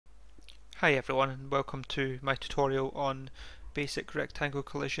Hi everyone, and welcome to my tutorial on basic rectangle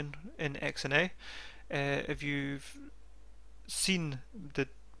collision in XNA. If you've seen the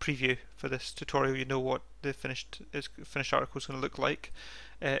preview for this tutorial, you know what the finished article is going to look like.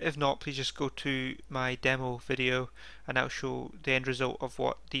 If not, please just go to my demo video and I'll show the end result of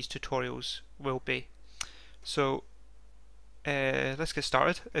what these tutorials will be. So let's get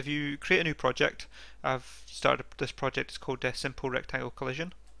started. If you create a new project, I've started this project, it's called Simple Rectangle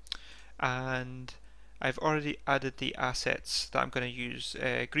Collision, and I've already added the assets that I'm going to use,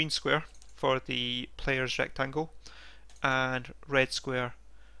 green square for the player's rectangle and red square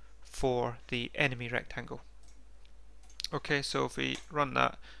for the enemy rectangle. Okay, so if we run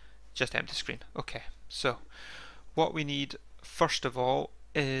that, just empty screen. Okay, so what we need first of all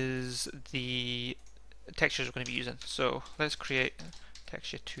is the textures we're going to be using. So let's create a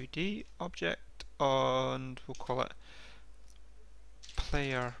texture 2D object and we'll call it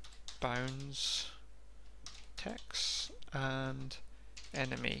player bounds text and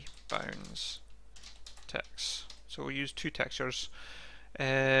enemy bounds text. So we'll use two textures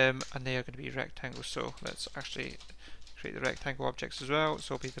and they are going to be rectangles, so let's actually create the rectangle objects as well.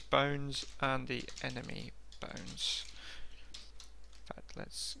 So it'll be the bounds and the enemy bounds. In fact,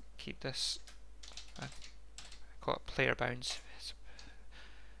 let's keep this, call it player bounds.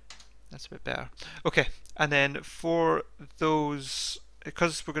 That's a bit better. Okay, and then for those,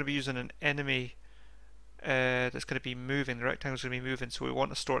 because we're going to be using an enemy that's going to be moving, the rectangle is going to be moving, so we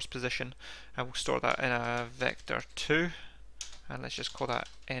want to store its position, and we'll store that in a vector 2, and let's just call that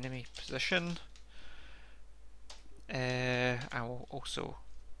enemy position. I will also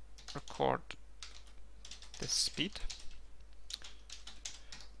record the speed,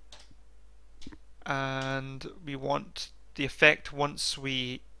 and we want the effect once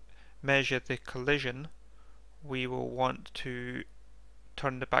we measure the collision, we will want to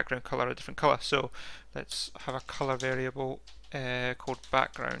turn the background color a different color. So let's have a color variable called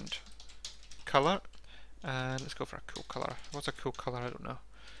background color, and let's go for a cool color. What's a cool color? I don't know.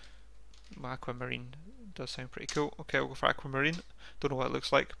 Aquamarine does sound pretty cool. Okay, we'll go for aquamarine. Don't know what it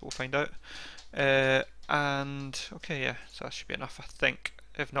looks like, but we'll find out. And okay, yeah, so that should be enough, I think.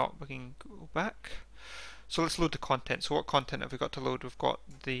 If not, we can go back. So let's load the content. So what content have we got to load? We've got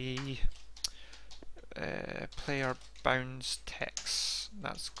the player bounds text.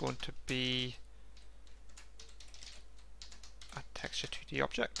 That's going to be a texture 2D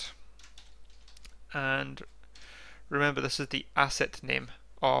object. And remember, this is the asset name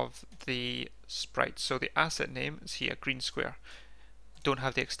of the sprite. So the asset name is here, green square. Don't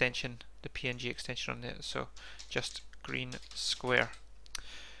have the extension, the PNG extension on it, so just green square.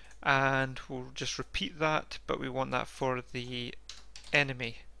 And we'll just repeat that, but we want that for the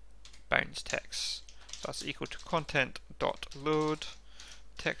enemy bounds text. So that's equal to content.load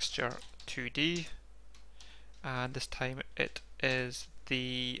texture 2D, and this time it is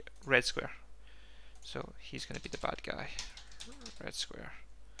the red square. So he's going to be the bad guy, red square.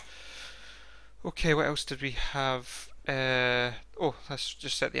 Okay, what else did we have? Oh, let's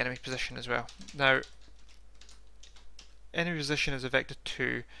just set the enemy position as well. Now, enemy position is a vector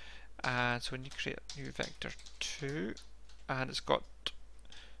 2, and so when you create a new vector 2, and it's got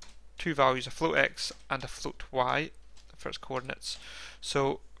two values, a float x and a float y for its coordinates.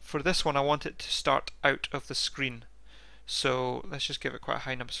 So for this one I want it to start out of the screen, so let's just give it quite a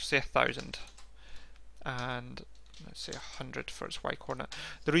high number, so say 1000, and let's say 100 for its y coordinate.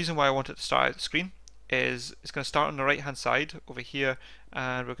 The reason why I want it to start out of the screen is it's going to start on the right hand side over here,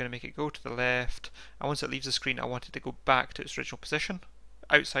 and we're going to make it go to the left, and once it leaves the screen I want it to go back to its original position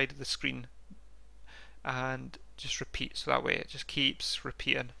outside of the screen and just repeat, so that way it just keeps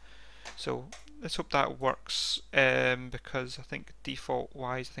repeating. So let's hope that works, because I think default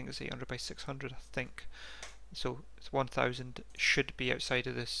wise I think it's 800 by 600, I think, so 1000 should be outside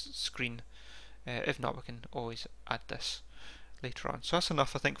of this screen. If not, we can always add this later on. So that's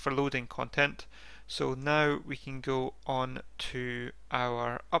enough, I think, for loading content. So now we can go on to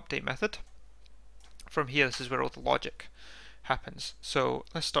our update method. From here, this is where all the logic happens. So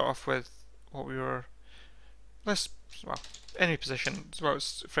let's start off with what we were, well, enemy position, well,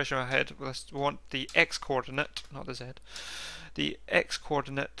 it's fresh in my head. We want the x coordinate, not the z, the x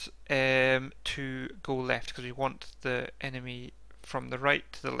coordinate to go left, because we want the enemy from the right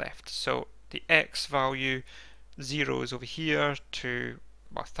to the left. So the x value, 0 is over here to,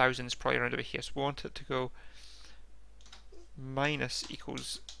 well, 1000 is probably around over here, so we want it to go minus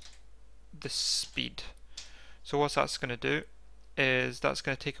equals the speed. So what that's going to do is that's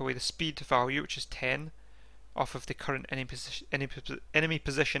going to take away the speed value, which is 10, off of the current enemy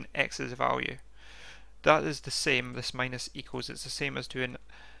position x's value. That is the same, this minus equals, it's the same as doing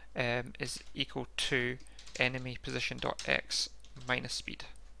is equal to enemy position.x minus speed.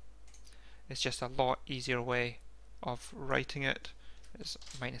 It's just a lot easier way of writing it. Is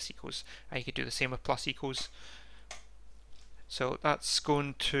minus equals, and you could do the same with plus equals. So that's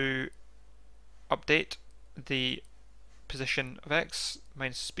going to update the position of x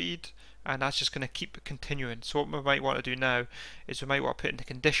minus speed, and that's just going to keep continuing. So what we might want to do now is we might want to put in the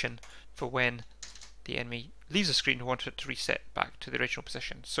condition for when the enemy leaves the screen, we want it to reset back to the original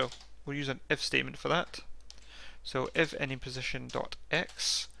position. So we'll use an if statement for that. So if enemy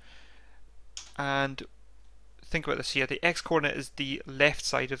position.x, and think about this here, the x coordinate is the left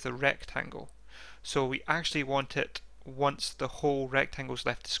side of the rectangle. So we actually want it once the whole rectangle's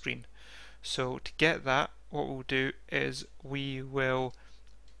left the screen. So to get that, what we'll do is we will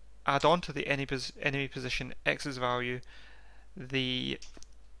add on to the enemy position x's value the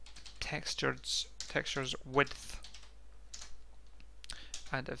texture's width,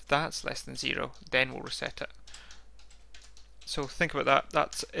 and if that's less than 0, then we'll reset it. So think about that.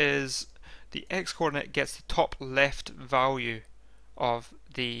 That is the x coordinate gets the top left value of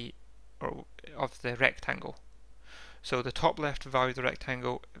the rectangle. So the top left value of the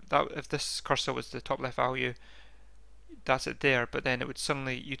rectangle, if this cursor was the top left value, that's it there, but then it would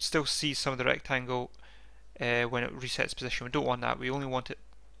suddenly, you'd still see some of the rectangle when it resets position. We don't want that. We only want it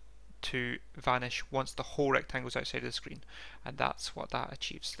to vanish once the whole rectangle is outside of the screen, and that's what that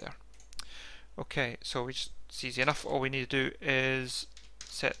achieves there. Okay, so it's easy enough. All we need to do is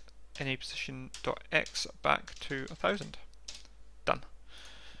set any position.x back to 1000. Done.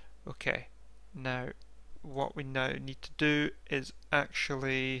 Okay, now what we now need to do is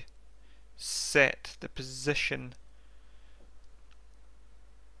actually set the position,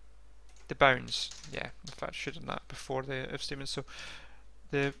 the bounds. Yeah, in fact I should have done that before the if statement. So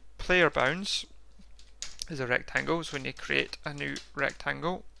the player bounds is a rectangle, so when you create a new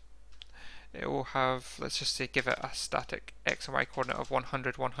rectangle, it will have, let's just say, give it a static x and y coordinate of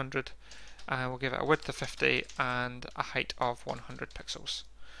 100, 100, and we'll give it a width of 50 and a height of 100 pixels.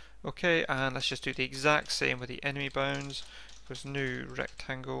 Okay, and let's just do the exact same with the enemy bounds. There's new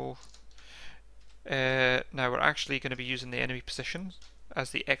rectangle. Now we're actually going to be using the enemy position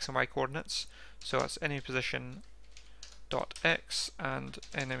as the x and y coordinates. So that's enemy position dot x and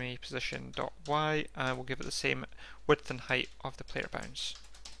enemy position dot y, and we'll give it the same width and height of the player bounds.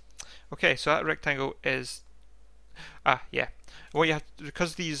 Okay, so that rectangle is what you have to,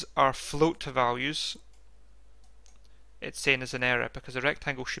 because these are float values, it's saying as an error because the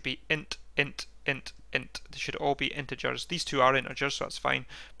rectangle should be int, int, int, int. They should all be integers. These two are integers, so that's fine,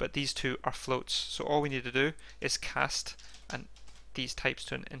 but these two are floats. So all we need to do is cast these types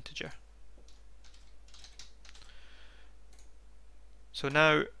to an integer. So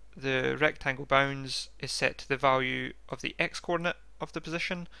now the rectangle bounds is set to the value of the x coordinate of the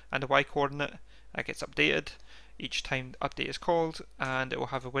position and the y coordinate. That gets updated each time the update is called, and it will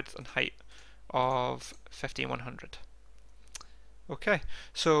have a width and height of 50 and 100. Okay,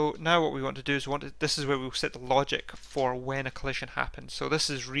 so now what we want to do is this is where we'll set the logic for when a collision happens. So this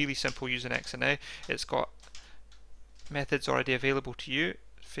is really simple using XNA. It's got methods already available to you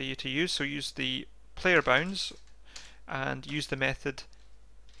for you to use. So use the player bounds and use the method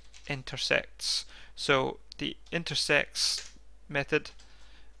intersects. So the intersects method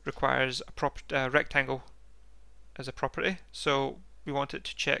requires a rectangle as a property. So we want it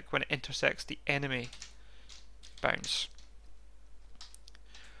to check when it intersects the enemy bounds.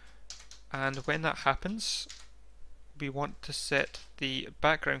 And when that happens, we want to set the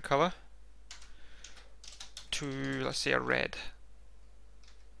background color to, let's say, a red.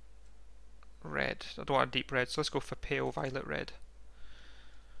 I don't want a deep red, so let's go for pale violet red.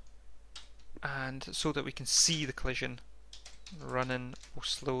 And so that we can see the collision running, we'll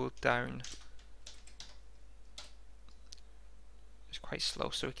slow down. It's quite slow,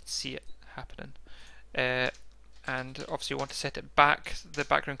 so we can see it happening. And obviously we want to set it back, the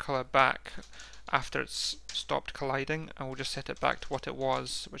background color back after it's stopped colliding, and we'll just set it back to what it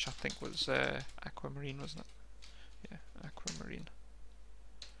was, which I think was aquamarine, wasn't it? Yeah, aquamarine.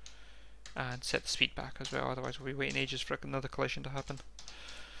 And set the speed back as well, otherwise we'll be waiting ages for another collision to happen.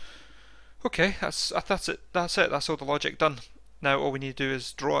 Okay, that's it. That's all the logic done. Now all we need to do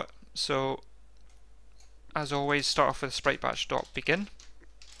is draw it. So as always, start off with sprite batch.begin,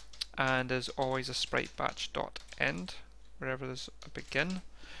 and as always a sprite batch.end wherever there's a begin.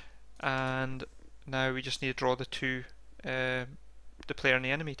 And now we just need to draw the two, the player and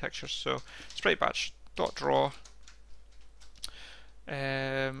the enemy textures. So sprite batch.draw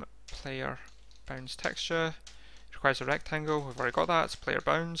player bounds texture, requires a rectangle. We've already got that. It's player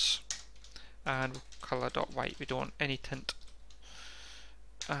bounds, and color.white. We don't want any tint.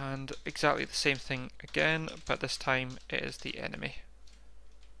 and exactly the same thing again, but this time it is the enemy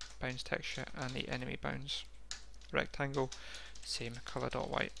bounds texture and the enemy bounds rectangle, same colour dot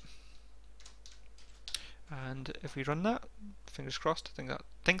white. And if we run that, fingers crossed, I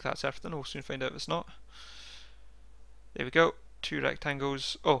think that's everything. We'll soon find out if it's not. There we go, 2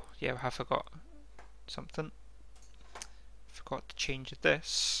 rectangles. Oh yeah, I forgot something. Forgot to change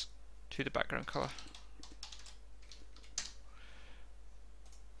this to the background colour.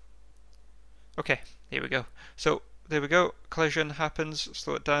 Okay, here we go. So there we go, collision happens,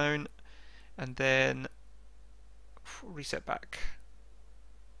 slow it down, and then reset back.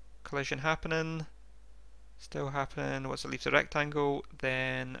 Collision happening, still happening. Once it leaves the rectangle,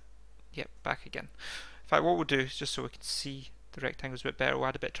 then yep, back again. In fact, what we'll do is, just so we can see the rectangles a bit better, we'll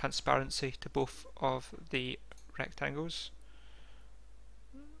add a bit of transparency to both of the rectangles.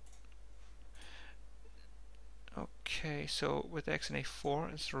 Okay, so with XNA 4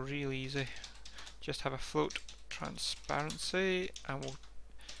 it's really easy. Just have a float transparency and we'll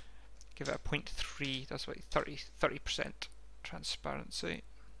give it a 0.3, that's like 30% transparency.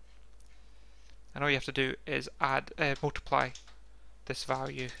 And all you have to do is add multiply this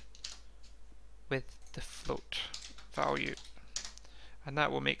value with the float value, and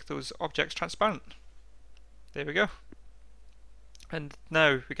that will make those objects transparent. There we go. And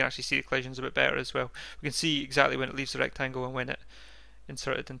now we can actually see the collisions a bit better as well. We can see exactly when it leaves the rectangle and when it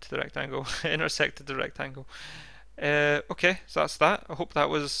inserted into the rectangle, intersected the rectangle. Okay, so that's that. I hope that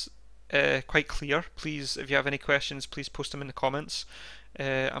was quite clear. Please, if you have any questions, please post them in the comments.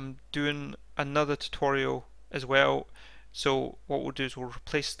 I'm doing another tutorial as well, so what we'll do is we'll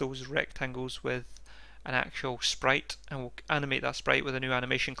replace those rectangles with an actual sprite, and we'll animate that sprite with a new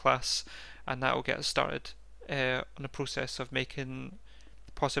animation class, and that will get us started on the process of making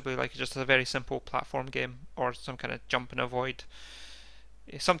possibly like just a very simple platform game or some kind of jump and avoid.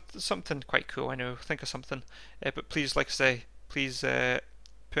 Something quite cool, I know, think of something. But please, like I say, please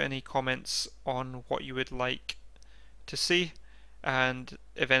put any comments on what you would like to see, and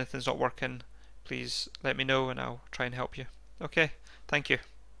if anything's not working, please let me know and I'll try and help you. Okay, thank you.